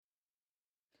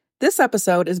This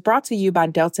episode is brought to you by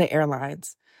Delta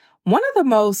Airlines. One of the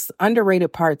most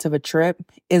underrated parts of a trip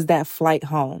is that flight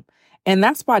home. And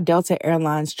that's why Delta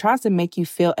Airlines tries to make you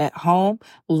feel at home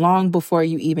long before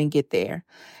you even get there.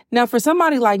 Now, for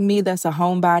somebody like me that's a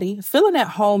homebody, feeling at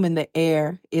home in the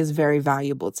air is very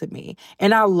valuable to me.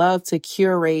 And I love to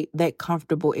curate that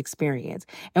comfortable experience.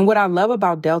 And what I love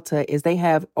about Delta is they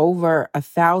have over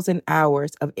 1,000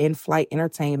 hours of in-flight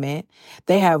entertainment.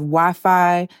 They have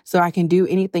Wi-Fi, so I can do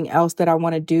anything else that I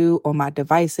want to do on my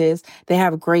devices. They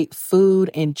have great food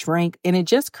and drink, and it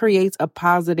just creates a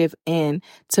positive end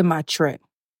to my trip.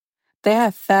 They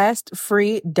have fast,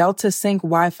 free Delta Sync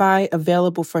Wi-Fi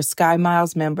available for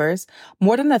SkyMiles members,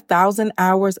 more than 1,000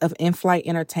 hours of in-flight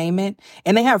entertainment,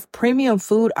 and they have premium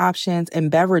food options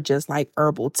and beverages like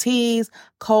herbal teas,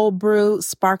 cold brew,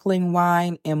 sparkling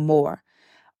wine, and more.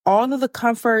 All of the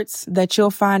comforts that you'll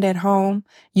find at home,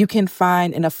 you can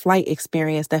find in a flight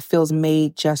experience that feels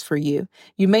made just for you.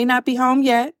 You may not be home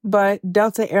yet, but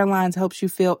Delta Airlines helps you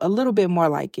feel a little bit more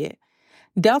like it.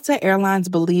 Delta Airlines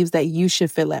believes that you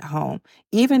should feel at home,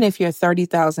 even if you're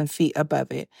 30,000 feet above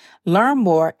it. Learn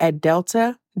more at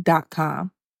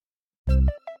delta.com.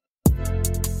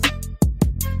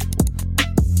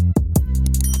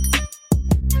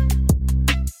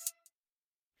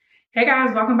 Hey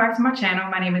guys, welcome back to my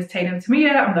channel. My name is Tatum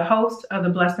Tamia. I'm the host of the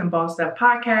Blessed and Bossed Up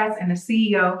podcast and the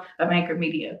CEO of Anchor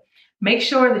Media. Make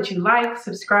sure that you like,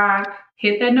 subscribe,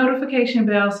 hit that notification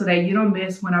bell so that you don't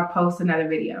miss when I post another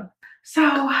video.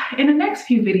 So in the next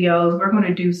few videos, we're going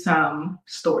to do some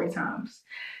story times.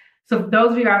 So for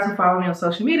those of you guys who follow me on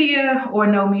social media or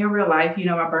know me in real life, you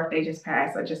know my birthday just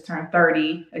passed. I just turned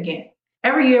 30 again.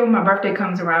 Every year when my birthday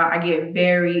comes around, I get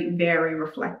very, very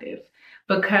reflective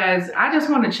because I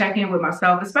just want to check in with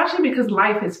myself, especially because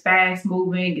life is fast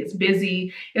moving, it's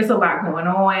busy, it's a lot going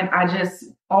on. I just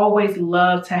always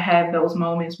love to have those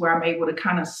moments where I'm able to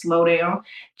kind of slow down,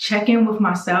 check in with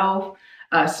myself,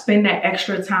 spend that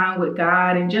extra time with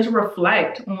God and just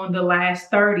reflect on the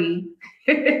last 30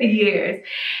 years.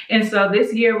 And so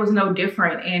this year was no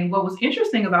different. And what was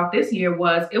interesting about this year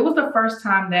was it was the first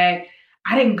time that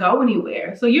I didn't go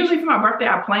anywhere. So usually for my birthday,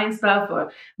 I plan stuff,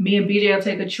 or me and BJ will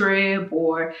take a trip,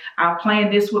 or I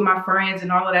plan this with my friends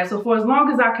and all of that. So for as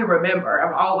long as I can remember,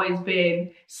 I've always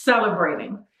been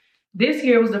celebrating. This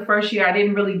year was the first year I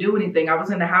didn't really do anything. I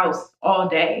was in the house all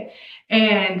day.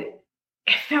 And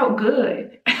it felt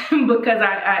good because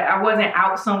I wasn't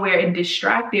out somewhere and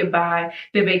distracted by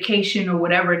the vacation or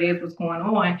whatever it is was going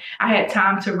on. I had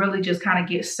time to really just kind of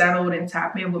get settled and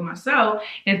tap in with myself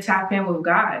and tap in with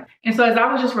God. And so as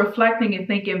I was just reflecting and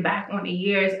thinking back on the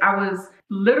years, I was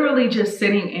literally just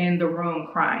sitting in the room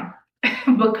crying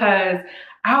because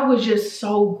I was just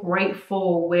so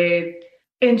grateful with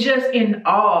and just in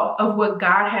awe of what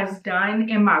God has done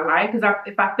in my life. Because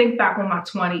if I think back on my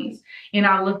 20s and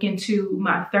I look into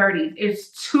my 30s,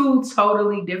 it's two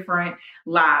totally different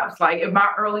lives. Like in my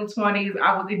early 20s,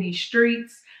 I was in these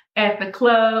streets, at the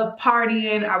club,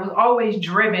 partying. I was always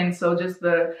driven. So just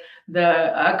the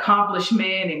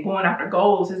accomplishment and going after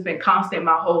goals has been constant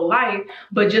my whole life.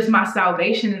 But just my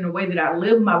salvation and the way that I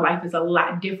live my life is a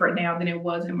lot different now than it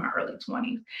was in my early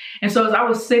 20s. And so as I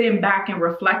was sitting back and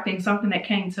reflecting, something that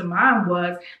came to mind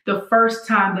was the first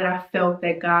time that I felt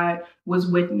that God was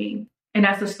with me. And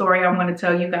that's the story I want to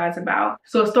tell you guys about.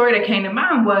 So a story that came to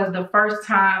mind was the first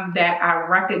time that I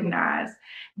recognized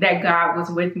that God was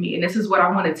with me. And this is what I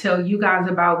want to tell you guys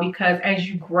about, because as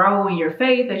you grow in your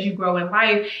faith, as you grow in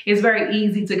life, it's very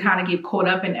easy to kind of get caught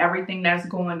up in everything that's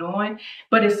going on.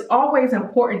 But it's always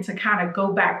important to kind of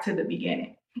go back to the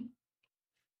beginning.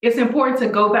 It's important to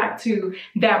go back to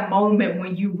that moment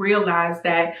when you realize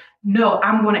that, no,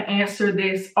 I'm going to answer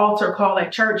this altar call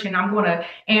at church, and I'm going to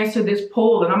answer this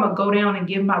pull, and I'm going to go down and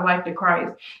give my life to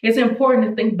Christ. It's important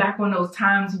to think back on those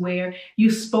times where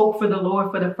you spoke for the Lord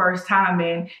for the first time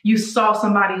and you saw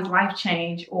somebody's life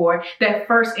change, or that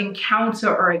first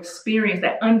encounter or experience,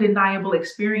 that undeniable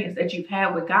experience that you've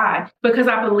had with God. Because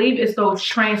I believe it's those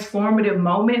transformative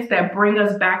moments that bring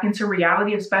us back into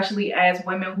reality, especially as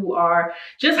women who are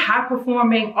just high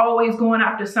performing, always going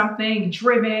after something,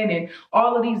 driven, and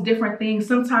all of these different things.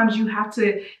 Sometimes you have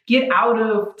to get out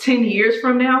of 10 years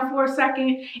from now for a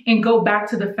second and go back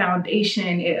to the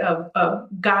foundation of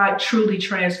God truly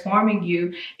transforming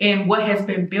you and what has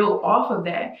been built off of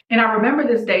that. And I remember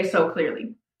this day so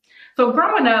clearly. So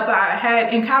growing up, I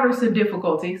had encountered some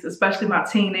difficulties, especially my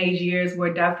teenage years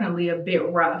were definitely a bit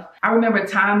rough. I remember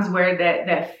times where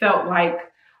that felt like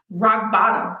rock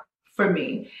bottom for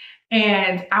me.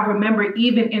 And I remember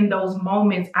even in those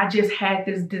moments, I just had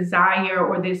this desire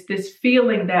or this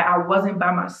feeling that I wasn't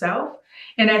by myself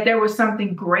and that there was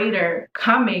something greater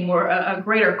coming or a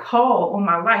greater call on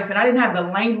my life. And I didn't have the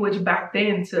language back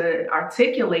then to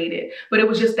articulate it, but it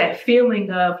was just that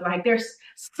feeling of like, there's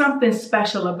something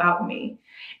special about me.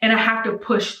 And I have to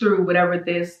push through whatever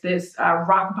this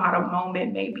rock bottom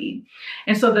moment may be.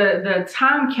 And so the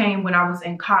time came when I was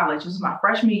in college. It was my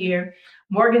freshman year.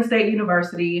 Morgan State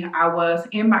University. I was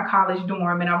in my college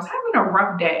dorm and I was having a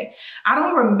rough day. I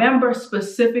don't remember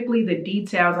specifically the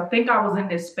details. I think I was in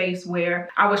this space where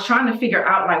I was trying to figure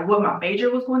out like what my major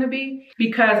was going to be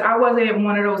because I wasn't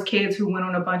one of those kids who went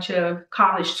on a bunch of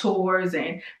college tours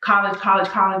and college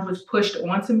was pushed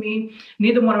onto me.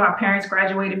 Neither one of my parents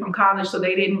graduated from college, so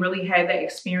they didn't really have that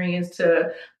experience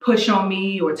to push on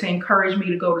me or to encourage me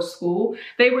to go to school.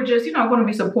 They were just, going to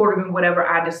be supportive in whatever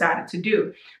I decided to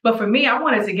do. But for me, I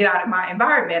wanted to get out of my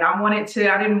environment.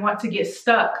 I didn't want to get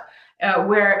stuck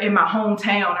where in my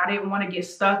hometown. I didn't want to get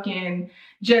stuck in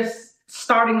just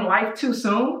starting life too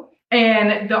soon.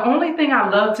 And the only thing I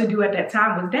loved to do at that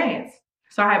time was dance.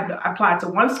 So I applied to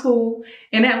one school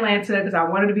in Atlanta because I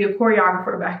wanted to be a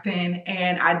choreographer back then,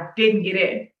 and I didn't get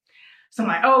in. So I'm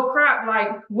like, oh crap,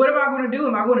 like, what am I going to do?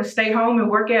 Am I going to stay home and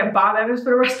work at Bob Evans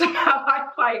for the rest of my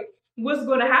life? Like, what's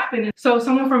going to happen? So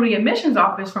someone from the admissions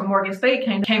office from Morgan State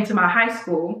came to my high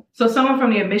school. So someone from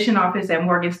the admission office at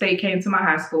Morgan State came to my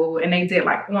high school and they did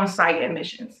like on-site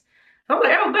admissions. So I was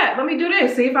like, oh, bet, let me do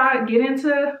this. See if I get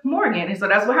into Morgan. And so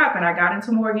that's what happened. I got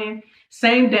into Morgan.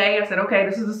 Same day, I said, okay,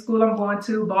 this is the school I'm going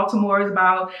to. Baltimore is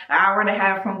about an hour and a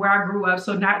half from where I grew up,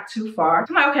 so not too far.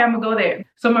 So I'm like, okay, I'm gonna go there.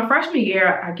 So my freshman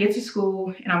year, I get to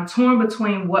school and I'm torn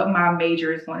between what my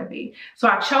major is going to be. So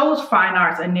I chose fine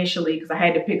arts initially because I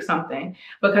had to pick something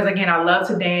because again, I love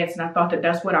to dance and I thought that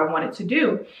that's what I wanted to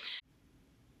do.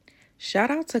 Shout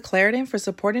out to Claritin for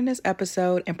supporting this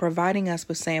episode and providing us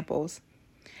with samples.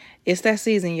 It's that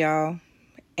season, y'all.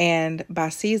 And by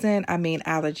season, I mean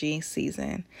allergy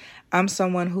season. I'm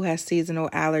someone who has seasonal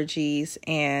allergies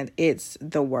and it's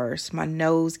the worst. My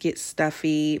nose gets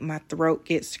stuffy, my throat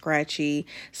gets scratchy.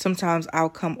 Sometimes I'll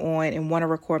come on and want to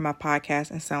record my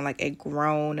podcast and sound like a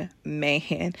grown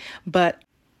man. But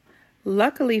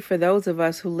luckily for those of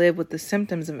us who live with the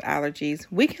symptoms of allergies,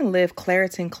 we can live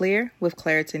Claritin Clear with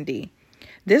Claritin D.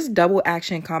 This double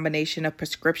action combination of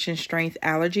prescription strength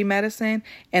allergy medicine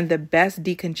and the best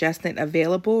decongestant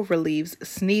available relieves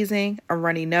sneezing, a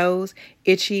runny nose,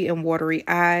 itchy and watery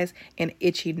eyes, an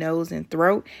itchy nose and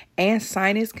throat, and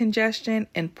sinus congestion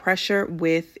and pressure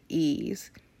with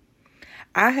ease.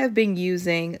 I have been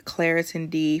using Claritin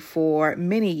D for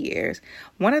many years.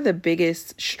 One of the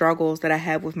biggest struggles that I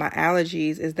have with my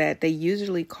allergies is that they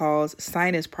usually cause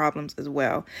sinus problems as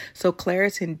well. So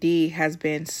Claritin D has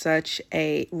been such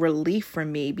a relief for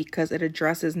me because it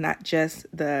addresses not just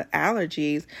the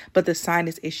allergies, but the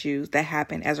sinus issues that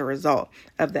happen as a result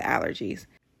of the allergies.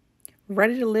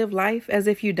 Ready to live life as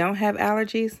if you don't have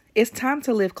allergies? It's time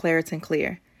to live Claritin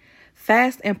Clear.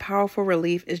 Fast and powerful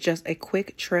relief is just a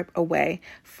quick trip away.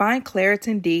 Find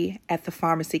Claritin D at the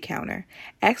pharmacy counter.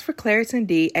 Ask for Claritin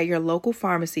D at your local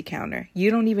pharmacy counter. You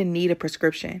don't even need a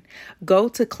prescription. Go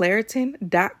to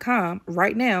Claritin.com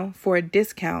right now for a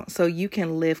discount so you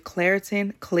can live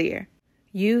Claritin Clear.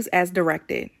 Use as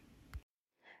directed.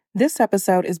 This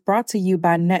episode is brought to you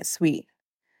by NetSuite.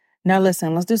 Now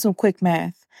listen, let's do some quick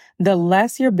math. The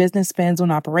less your business spends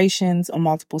on operations, on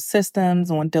multiple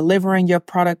systems, on delivering your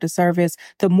product or service,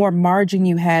 the more margin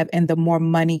you have and the more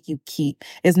money you keep.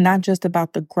 It's not just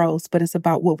about the gross, but it's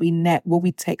about what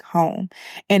we take home.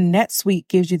 And NetSuite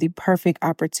gives you the perfect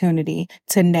opportunity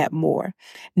to net more.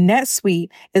 NetSuite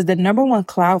is the #1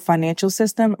 cloud financial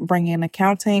system, bringing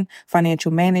accounting,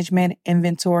 financial management,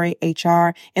 inventory,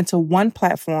 HR into one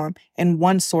platform and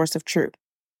one source of truth.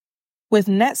 With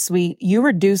NetSuite, you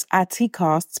reduce IT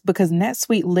costs because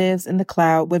NetSuite lives in the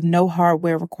cloud with no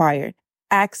hardware required,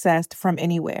 accessed from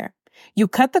anywhere. You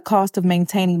cut the cost of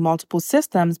maintaining multiple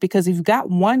systems because you've got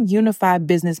one unified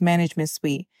business management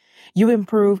suite. You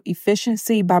improve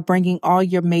efficiency by bringing all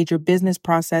your major business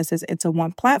processes into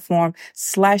one platform,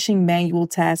 slashing manual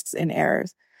tasks and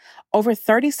errors. Over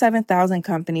 37,000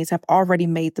 companies have already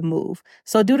made the move.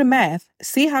 So do the math.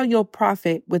 See how you'll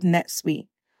profit with NetSuite.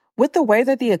 With the way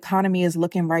that the economy is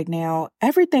looking right now,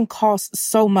 everything costs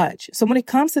so much. So when it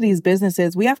comes to these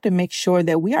businesses, we have to make sure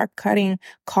that we are cutting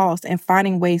costs and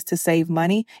finding ways to save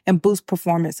money and boost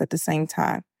performance at the same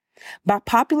time. By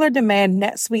popular demand,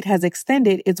 NetSuite has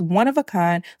extended its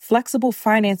one-of-a-kind flexible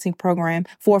financing program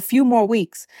for a few more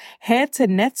weeks. Head to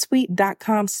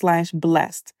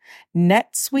netsuite.com/blessed.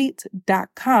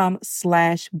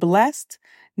 netsuite.com/blessed.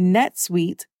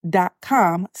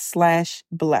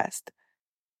 netsuite.com/blessed.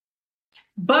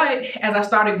 But as I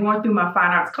started going through my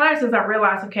fine arts classes, I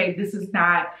realized, okay, this is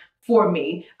not for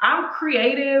me. I'm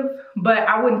creative, but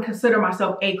I wouldn't consider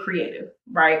myself a creative,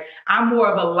 right? I'm more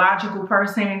of a logical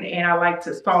person, and I like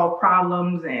to solve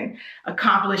problems and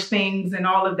accomplish things and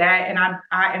all of that. And I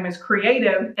am as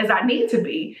creative as I need to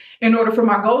be in order for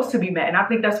my goals to be met. And I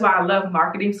think that's why I love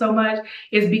marketing so much,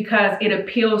 is because it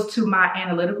appeals to my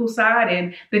analytical side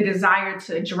and the desire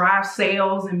to drive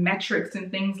sales and metrics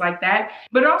and things like that.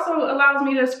 But it also allows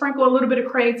me to sprinkle a little bit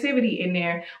of creativity in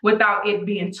there without it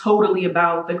being totally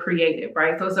about the creative,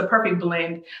 right? So it's a perfect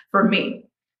blend for me.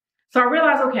 So I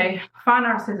realized, okay, fine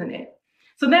arts isn't it.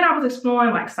 So then I was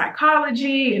exploring like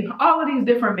psychology and all of these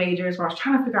different majors where I was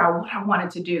trying to figure out what I wanted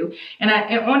to do. And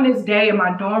on this day in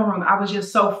my dorm room, I was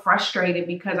just so frustrated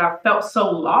because I felt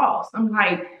so lost. I'm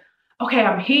like, okay,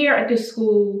 I'm here at this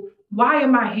school. Why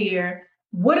am I here?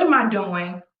 What am I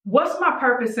doing? What's my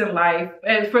purpose in life?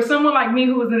 And for someone like me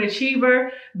who is an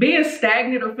achiever, being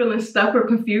stagnant or feeling stuck or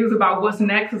confused about what's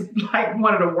next is like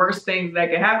one of the worst things that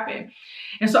can happen.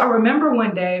 And so I remember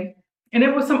one day, and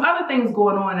there was some other things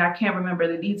going on, I can't remember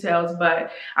the details,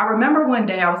 but I remember one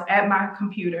day I was at my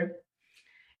computer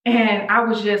and I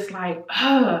was just like,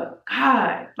 oh,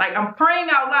 God, like I'm praying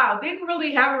out loud. Didn't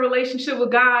really have a relationship with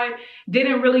God,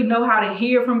 didn't really know how to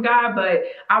hear from God, but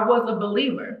I was a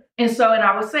believer. And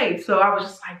I was saved. So I was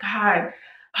just like, God,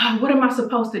 what am I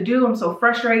supposed to do? I'm so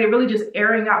frustrated, really just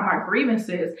airing out my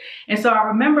grievances. And so I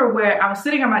remember where I was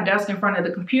sitting at my desk in front of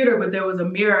the computer, but there was a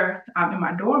mirror in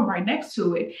my dorm right next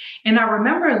to it. And I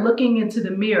remember looking into the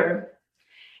mirror,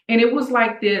 and it was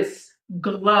like this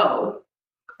glow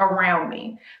around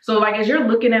me. So like, as you're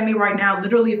looking at me right now,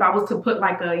 literally, if I was to put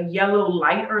like a yellow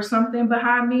light or something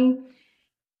behind me,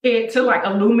 it to like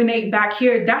illuminate back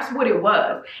here, that's what it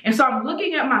was. And so I'm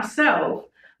looking at myself,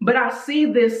 but I see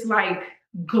this like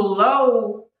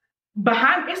glow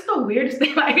behind. It's the weirdest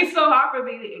thing. Like, it's so hard for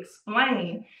me to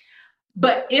explain.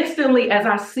 But instantly, as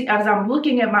I'm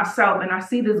looking at myself and I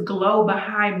see this glow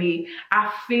behind me,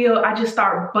 I just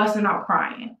start busting out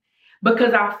crying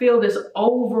because I feel this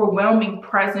overwhelming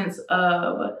presence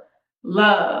of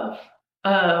love,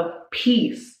 of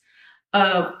peace,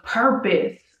 of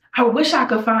purpose. I wish I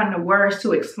could find the words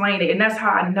to explain it. And that's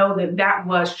how I know that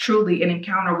was truly an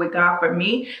encounter with God for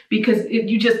me, because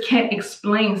you just can't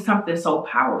explain something so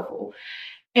powerful.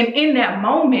 And in that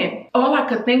moment, all I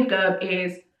could think of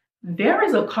is, there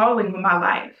is a calling in my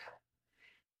life.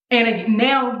 And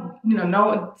now,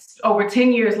 over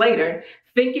 10 years later,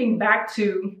 thinking back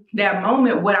to that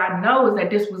moment, what I know is that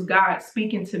this was God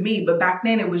speaking to me. But back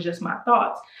then it was just my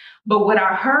thoughts. But what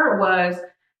I heard was,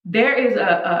 there is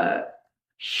a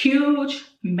huge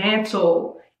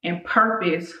mantle and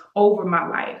purpose over my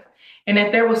life. And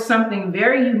that there was something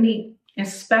very unique and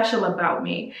special about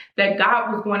me that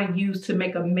God was going to use to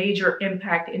make a major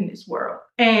impact in this world.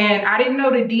 And I didn't know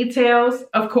the details,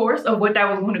 of course, of what that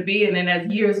was going to be. And then as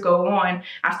years go on,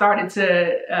 I started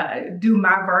to do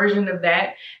my version of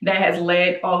that has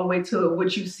led all the way to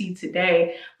what you see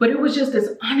today. But it was just this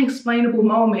unexplainable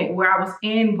moment where I was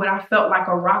in what I felt like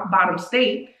a rock bottom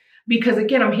state. Because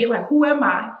again, I'm here like, who am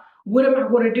I? What am I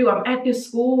going to do? I'm at this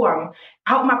school. I'm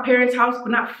out my parents' house,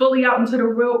 but not fully out into the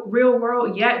real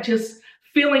world yet. Just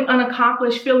feeling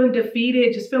unaccomplished, feeling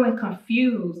defeated, just feeling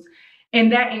confused.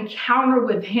 And that encounter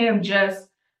with him just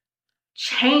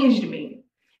changed me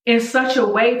in such a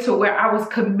way to where I was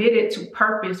committed to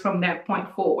purpose from that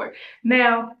point forward.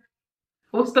 Now,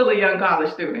 I was still a young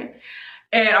college student.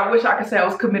 And I wish I could say I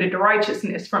was committed to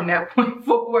righteousness from that point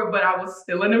forward, but I was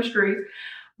still in them streets.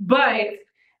 But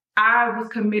I was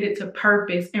committed to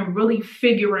purpose and really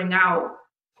figuring out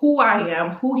who I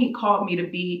am, who he called me to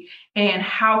be, and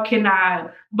how can I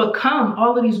become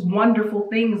all of these wonderful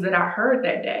things that I heard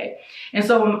that day. And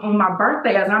so on my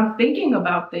birthday, as I'm thinking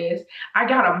about this, I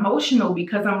got emotional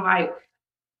because I'm like,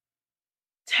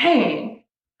 dang,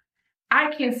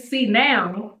 I can see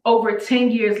now, over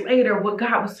 10 years later, what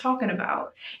God was talking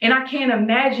about. And I can't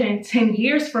imagine 10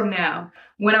 years from now,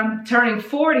 when I'm turning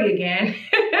 40 again,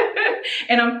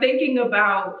 and I'm thinking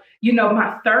about,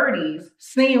 my 30s,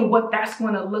 seeing what that's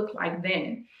going to look like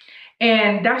then.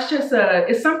 And that's just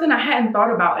it's something I hadn't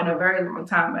thought about in a very long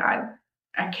time.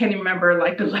 I can't remember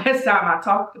like the last time I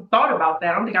thought about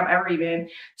that. I don't think I've ever even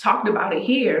talked about it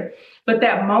here. But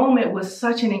that moment was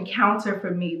such an encounter for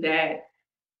me that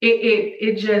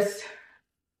it just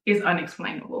is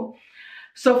unexplainable.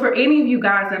 So for any of you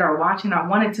guys that are watching, I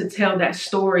wanted to tell that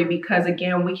story because,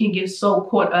 again, we can get so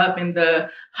caught up in the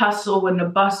hustle and the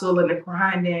bustle and the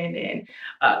grinding and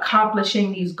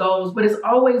accomplishing these goals. But it's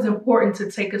always important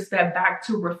to take a step back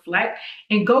to reflect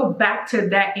and go back to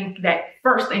that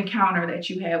first encounter that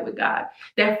you had with God,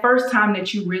 that first time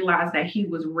that you realized that he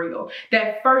was real,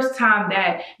 that first time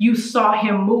that you saw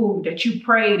him move, that you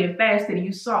prayed and fasted and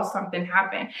you saw something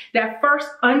happen, that first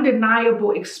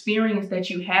undeniable experience that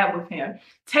you had with him.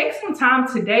 Take some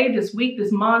time today, this week,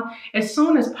 this month, as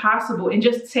soon as possible, and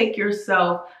just take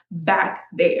yourself back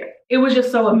there. It was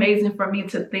just so amazing for me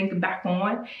to think back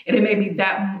on, and it made me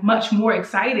that much more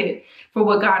excited for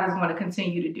what God is going to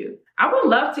continue to do. I would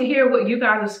love to hear what you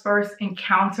guys' first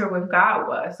encounter with God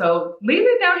was. So leave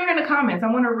it down here in the comments.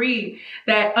 I want to read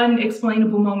that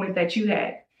unexplainable moment that you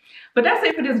had. But that's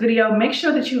it for this video. Make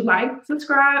sure that you like,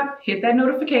 subscribe, hit that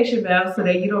notification bell so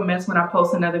that you don't miss when I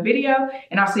post another video,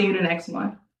 and I'll see you in the next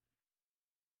one.